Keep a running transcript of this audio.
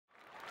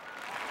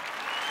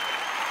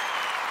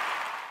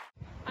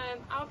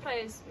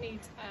players need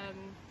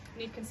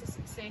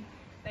consistency,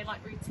 they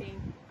like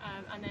routine,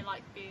 and they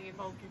like being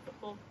involved in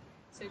football.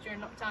 So during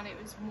lockdown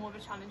it was more of a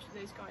challenge for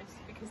those guys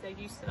because they're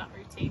used to that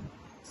routine.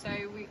 So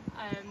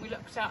we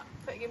looked at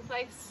putting in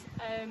place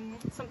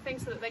something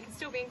so that they could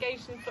still be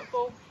engaged in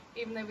football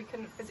even though we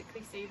couldn't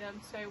physically see them.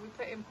 So we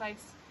put in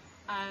place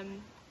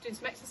doing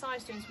some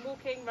exercise, doing some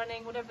walking,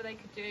 running, whatever they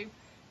could do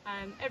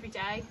every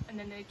day, and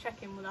then they'd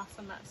check in with us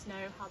and let us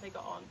know how they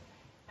got on.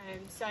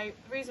 So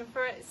the reason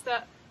for it is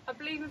that I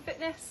believe in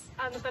fitness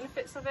and the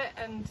benefits of it,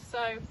 and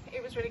so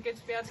it was really good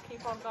to be able to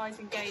keep our guys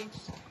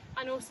engaged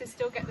and also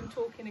still get them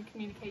talking and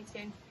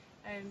communicating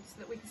so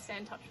that we can stay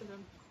in touch with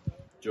them.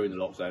 During the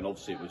lockdown,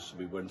 obviously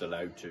we weren't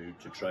allowed to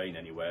train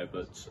anywhere,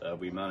 but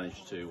Hailey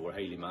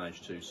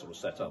managed to sort of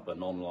set up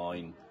an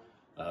online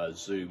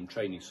Zoom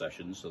training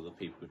session so that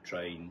people could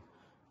train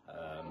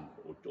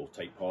or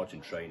take part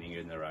in training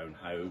in their own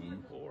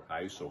home or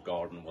house or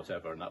garden,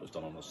 whatever, and that was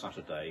done on a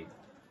Saturday.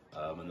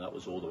 And that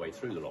was all the way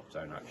through the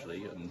lockdown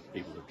actually, and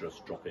people could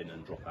just drop in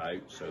and drop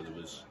out. So there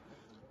was,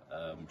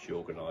 she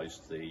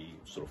organised the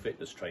sort of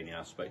fitness training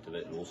aspect of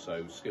it and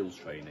also skills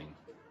training.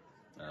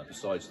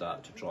 Besides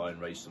that, to try and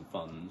raise some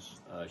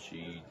funds,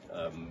 she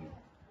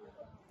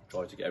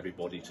tried to get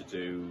everybody to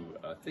do,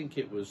 I think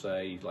it was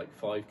a like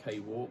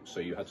 5k walk, so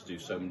you had to do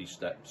so many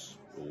steps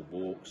or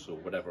walks or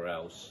whatever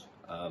else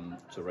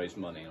to raise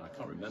money. And I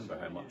can't remember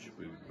how much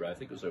I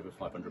think it was over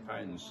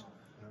 £500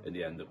 in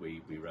the end that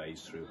we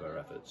raised through her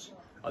efforts.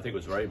 I think it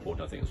was very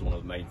important. I think it was one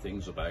of the main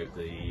things about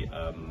the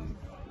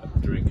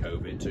during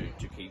COVID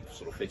to keep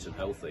sort of fit and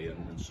healthy,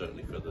 and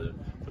certainly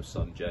for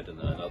son Jed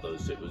and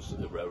others, it was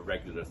a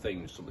regular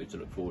thing, something to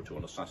look forward to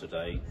on a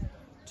Saturday,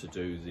 to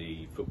do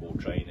the football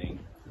training,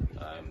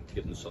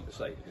 give them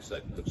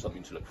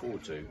something to look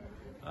forward to,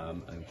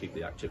 and keep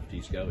the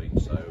activities going.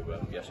 So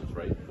yes, it's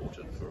very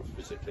important for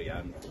physically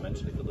and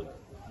mentally for them.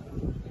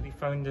 He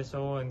phoned us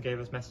all and gave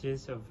us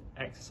messages of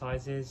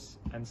exercises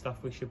and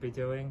stuff we should be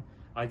doing.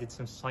 I did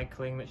some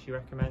cycling that she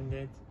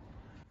recommended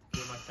to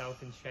get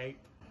myself in shape.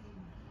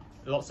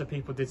 Lots of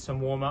people did some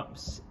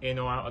warm-ups in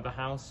or out of the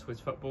house with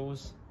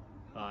footballs.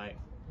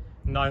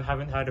 No, I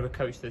haven't heard of a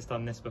coach that's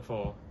done this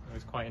before. It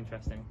was quite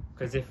interesting,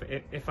 because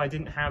if I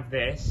didn't have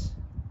this,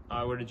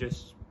 I would have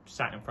just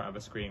sat in front of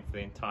a screen for the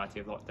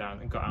entirety of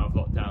lockdown and got out of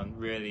lockdown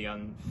really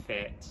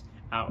unfit,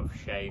 out of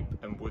shape,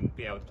 and wouldn't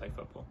be able to play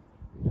football.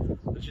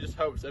 And she just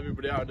helps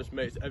everybody out and just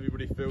makes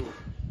everybody feel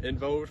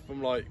involved,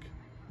 from like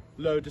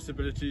low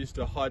disabilities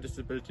to high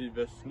disability.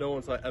 No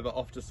one's like ever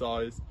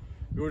ostracized.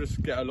 We all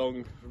just get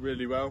along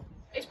really well.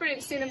 It's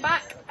brilliant to see them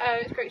back.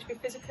 It's great to be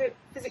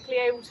physically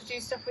able to do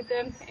stuff with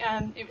them.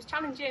 It was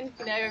challenging,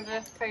 you know,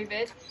 over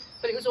COVID,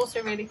 but it was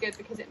also really good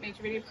because it made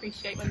you really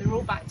appreciate when they're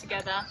all back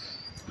together,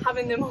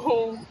 having them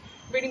all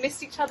really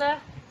miss each other,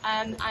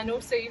 and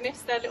also you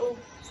miss their little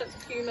sense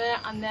of humour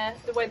and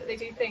the way that they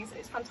do things.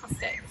 It's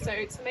fantastic. So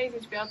it's amazing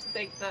to be able to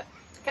think that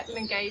we kept them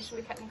engaged and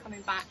we kept them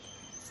coming back,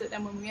 so that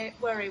then when we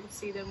were able to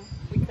see them,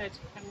 we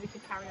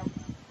could carry on.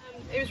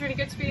 It was really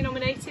good to be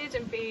nominated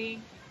and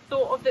be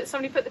thought of, that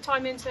somebody put the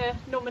time in to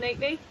nominate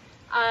me,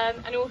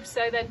 and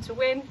also then to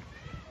win.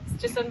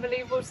 It's just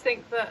unbelievable to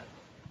think that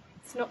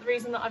it's not the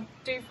reason that I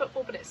do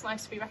football, but it's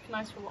nice to be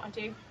recognised for what I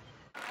do.